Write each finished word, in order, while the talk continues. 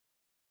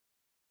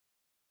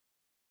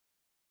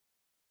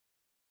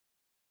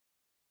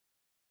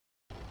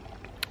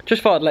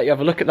Just thought I'd let you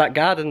have a look at that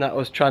garden that I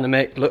was trying to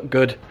make look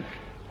good.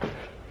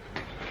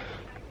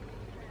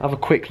 Have a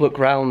quick look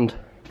round.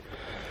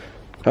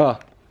 Oh,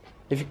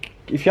 if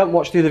you haven't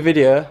watched the other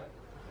video,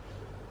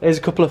 here's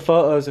a couple of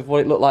photos of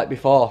what it looked like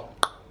before.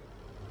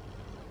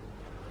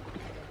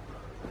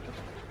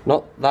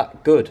 Not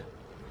that good.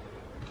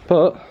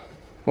 But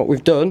what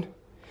we've done,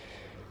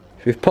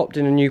 we've popped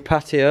in a new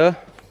patio.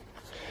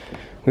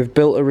 We've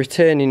built a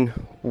retaining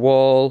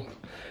wall.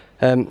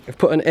 We've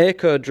put an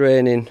eco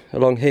drain in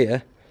along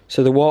here,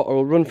 so the water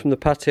will run from the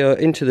patio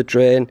into the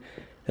drain,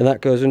 and that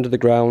goes under the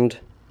ground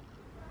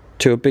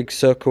to a big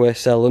soakaway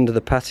cell under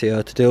the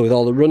patio to deal with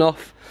all the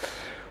runoff.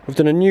 We've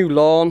done a new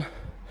lawn.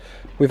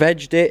 We've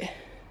edged it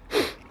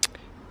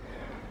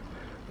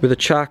with a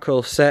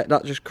charcoal set.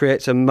 That just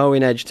creates a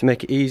mowing edge to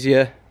make it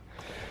easier.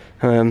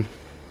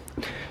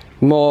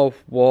 More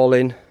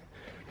walling.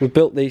 We've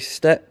built these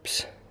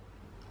steps.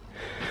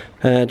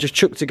 Just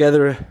chucked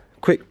together a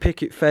quick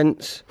picket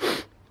fence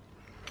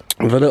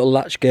with a little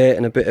latch gate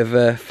and a bit of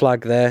a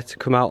flag there to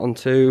come out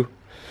onto.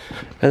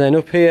 And then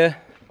up here,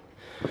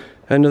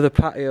 another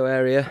patio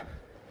area.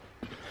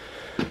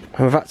 And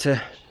we've had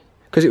to,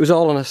 because it was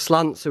all on a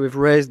slant, so we've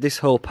raised this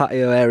whole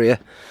patio area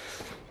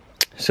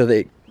so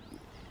that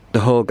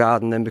the whole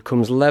garden then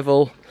becomes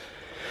level.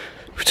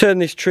 We've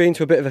turned this tree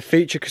into a bit of a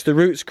feature because the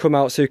roots come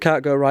out, so you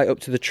can't go right up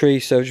to the tree,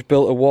 so we've just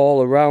built a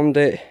wall around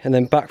it and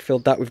then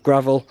backfilled that with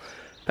gravel,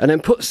 and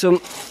then put some,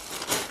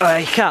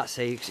 you can't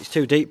see because it's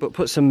too deep, but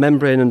put some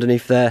membrane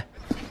underneath there,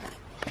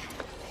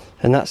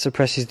 and that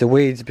suppresses the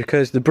weeds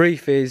because the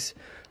brief is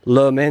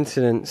low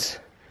maintenance.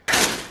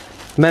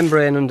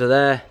 Membrane under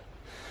there,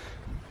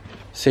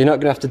 so you're not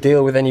going to have to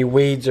deal with any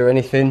weeds or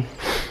anything.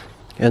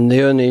 And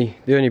the only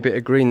bit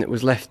of green that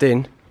was left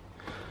in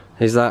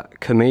is that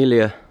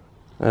camellia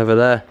over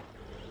there.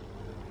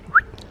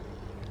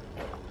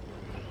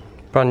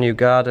 Brand new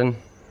garden,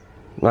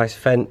 nice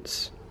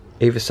fence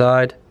either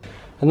side,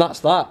 and that's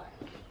that.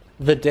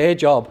 The day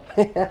job.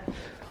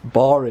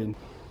 Boring.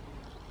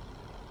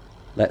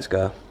 Let's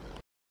go.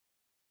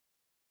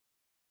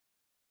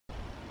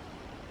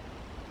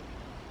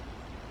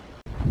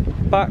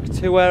 Back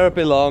to where I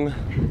belong,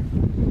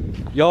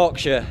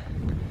 Yorkshire,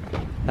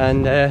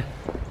 and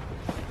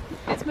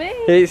it's me.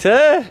 It's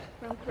her.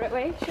 From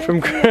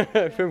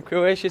Croatia. From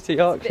Croatia to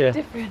Yorkshire. It's a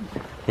bit different.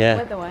 Yeah.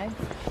 Weather-wise.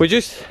 We're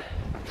just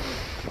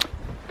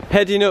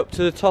heading up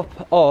to the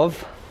top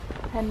of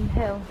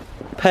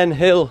Pen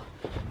Hill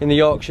in the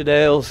Yorkshire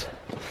Dales,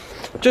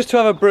 just to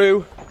have a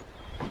brew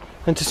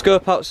and to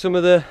scope out some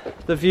of the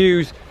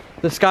views.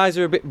 The skies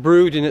are a bit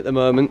brooding at the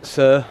moment,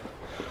 so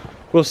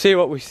we'll see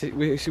what we see.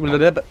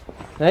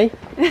 Hey?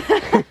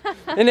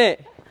 Innit?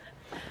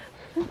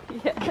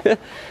 Yeah. I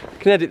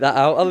can edit that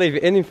out, I'll leave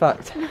it in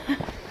fact.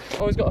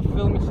 Always got to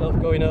film myself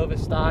going over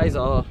styes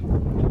or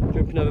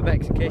jumping over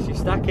becks in case you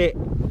stack it.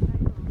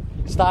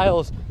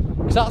 Styles.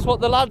 Because that's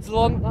what the lads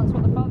want, that's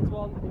what the fans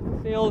want, is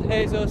to see old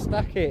Hazo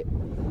stack it.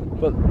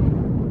 But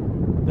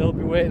they'll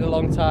be waiting a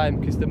long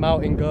time because the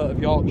mountain goat of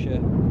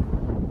Yorkshire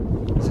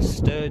is a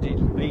sturdy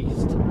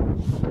beast.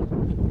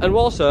 And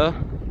also,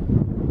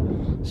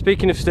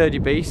 speaking of sturdy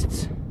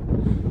beasts,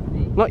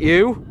 not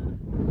you,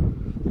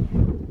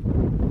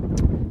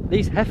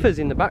 these heifers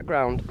in the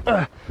background.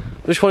 I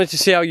just wanted to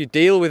see how you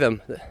deal with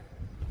them.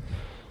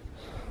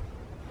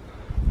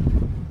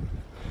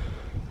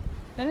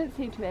 There don't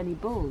seem to be any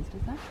bulls,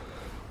 does there?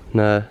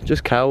 No,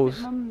 just cows.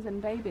 Mums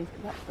and babies,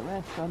 because that's the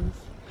worst ones.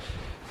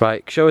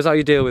 Right, show us how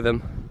you deal with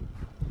them.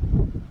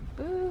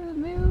 Boo,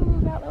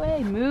 move out the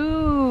way,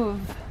 move!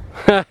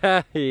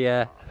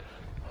 Yeah,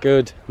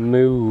 good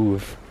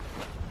move.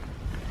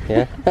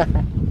 Yeah,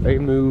 very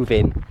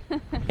moving.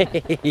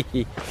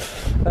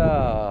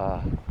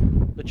 Ah,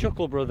 the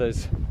Chuckle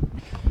Brothers.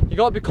 You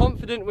got to be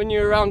confident when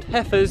you're around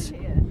heifers.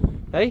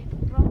 Hey?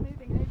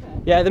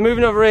 Yeah, they're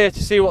moving over here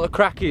to see what the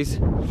crack is.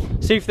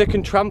 See if they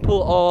can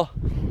trample or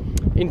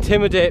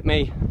intimidate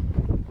me.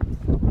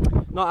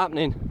 Not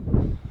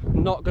happening.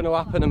 Not going to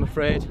happen, I'm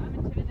afraid.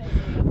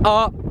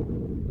 Oh,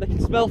 they can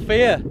smell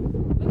fear.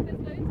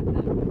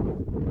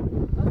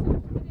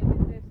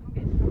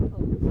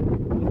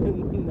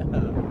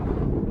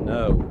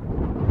 No.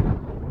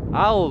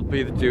 I'll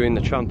be doing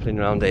the trampling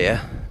around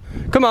here.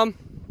 Come on.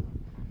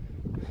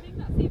 I think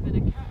that's even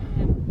a cat in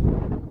him.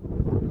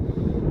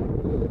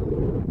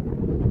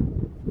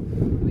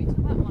 We took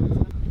that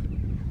one.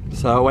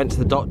 So I went to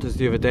the doctors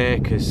the other day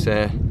because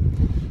I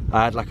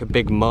had like a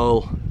big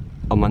mole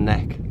on my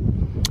neck.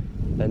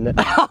 And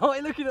oh,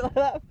 look at it like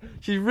that.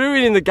 She's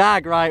ruining the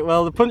gag, right?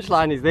 Well, the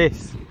punchline is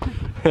this.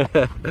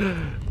 That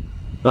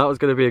was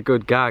going to be a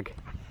good gag.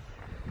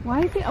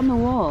 Why is it on the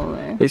wall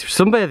though? It's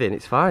sunbathing,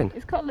 it's fine.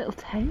 It's got a little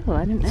tail,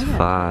 I didn't know It's that.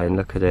 fine,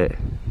 look at it.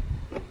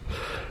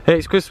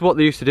 It's because what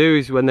they used to do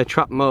is when they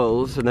trap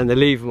moles and then they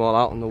leave them all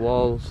out on the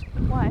walls.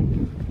 Why?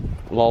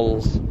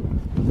 Lols.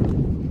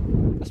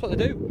 That's what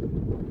they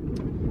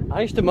do.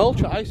 I used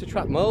to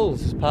trap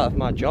moles as part of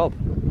my job.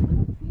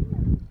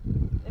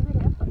 They really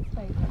have got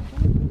space,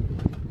 actually.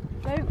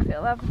 Don't, 'cause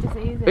it'll have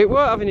diseases. It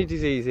won't have any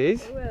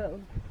diseases. It will.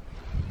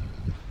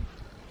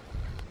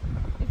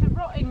 If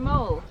Adrian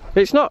Mole.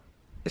 It's not.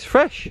 It's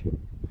fresh.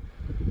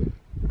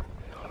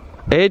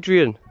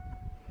 Adrian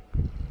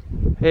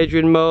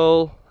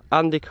Mole,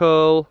 Andy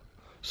Cole,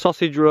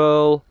 sausage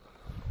roll.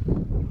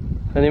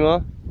 Any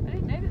more? I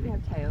didn't know that they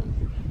had tails.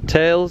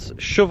 Tails,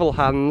 shovel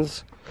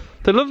hands.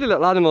 They're lovely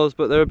little animals,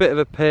 but they're a bit of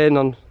a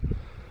pain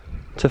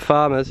to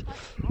farmers.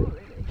 Oh,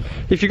 really?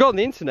 If you go on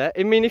the internet,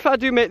 I mean, if I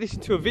do make this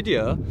into a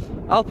video,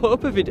 I'll put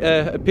up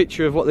a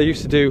picture of what they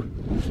used to do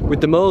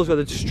with the moles, where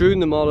they'd strewn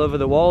them all over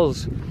the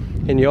walls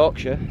in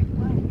Yorkshire.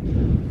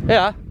 Wow.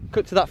 Yeah,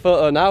 cut to that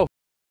photo now.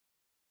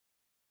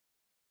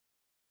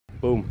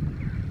 Boom.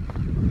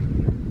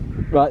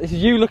 Right, this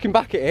is you looking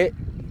back at it.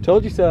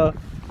 Told you so.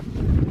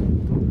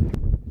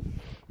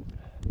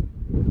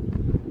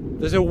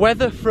 There's a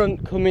weather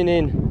front coming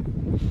in.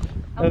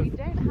 And we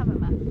don't have a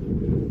map.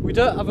 We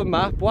don't have a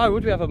map. Why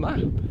would we have a map?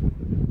 To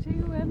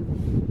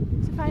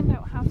find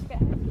out how to get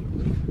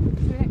home.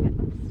 So we don't get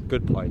lost.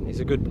 Good point. It's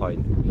a good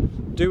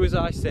point. Do as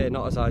I say,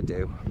 not as I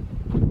do.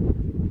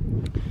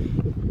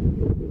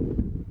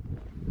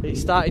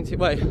 It's starting to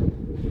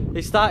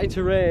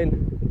rain,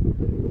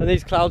 and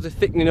these clouds are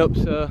thickening up.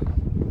 So I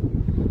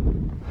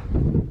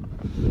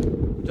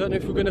don't know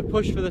if we're going to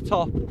push for the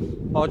top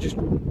or just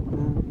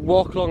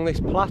walk along this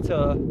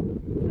plateau.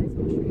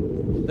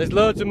 There's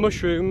loads of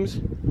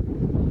mushrooms,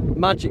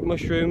 magic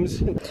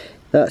mushrooms.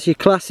 That's your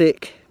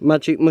classic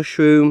magic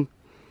mushroom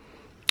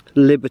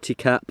Liberty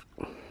cap.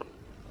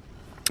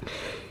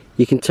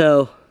 You can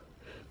tell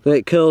that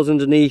it curls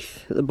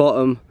underneath at the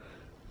bottom,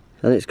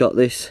 and it's got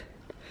this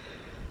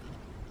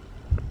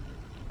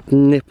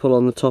nipple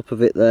on the top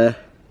of it there.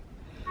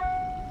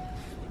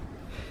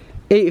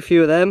 Eat a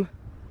few of them,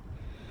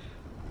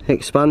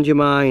 expand your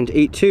mind.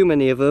 Eat too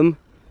many of them,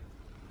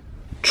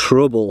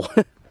 trouble.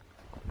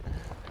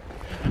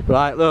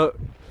 Right, look,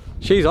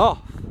 she's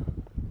off.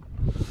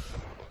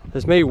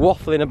 There's me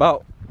waffling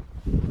about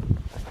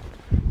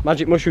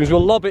magic mushrooms.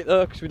 We'll lob it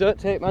though, because we don't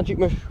take magic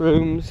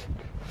mushrooms.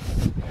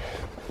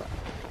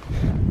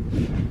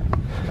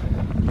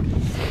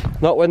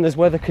 Not when there's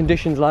weather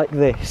conditions like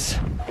this.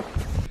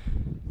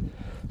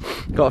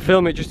 Got to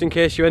film it just in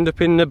case you end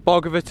up in the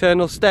bog of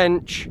eternal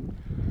stench.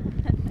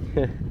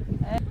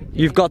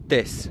 You've got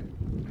this.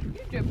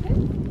 You jump it.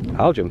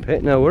 I'll jump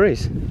it, no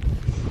worries.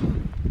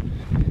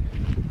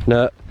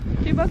 No.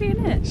 Too boggy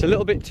in it? It's a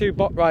little bit too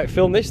bog. Right,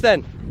 film this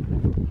then.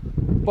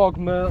 Bog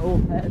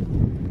myrtle head.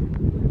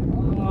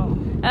 Oh.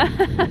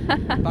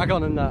 Bag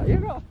on and that.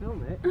 You've got to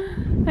film it.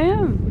 I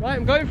am. Right,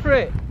 I'm going for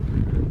it.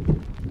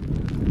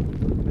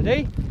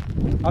 Ready?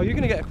 Oh, you're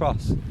going to get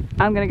across.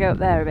 I'm going to go up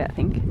there a bit, I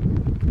think.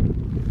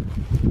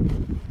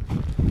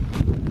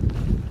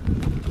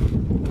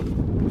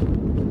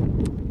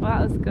 Well,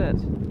 that was good.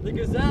 The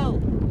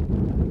gazelle.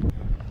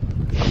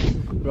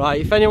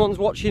 Right, if anyone's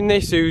watching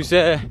this who's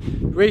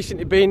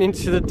recently been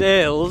into the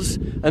Dales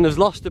and has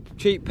lost a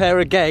cheap pair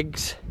of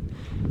gegs,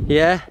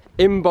 yeah,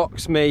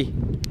 inbox me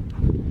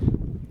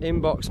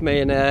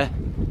and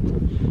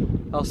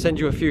I'll send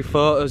you a few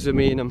photos of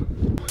me and them.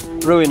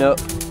 Brewing up.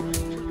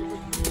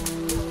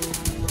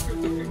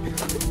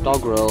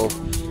 Dog roll,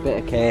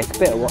 bit of cake,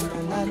 bit of what?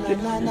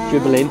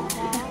 Dribbling.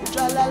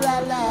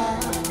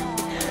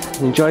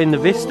 Enjoying the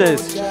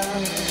vistas.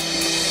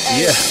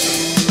 Yeah.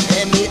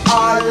 Many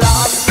are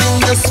lost in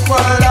this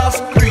world of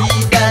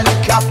greed and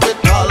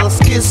capital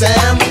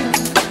schism.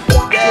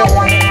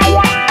 Yeah.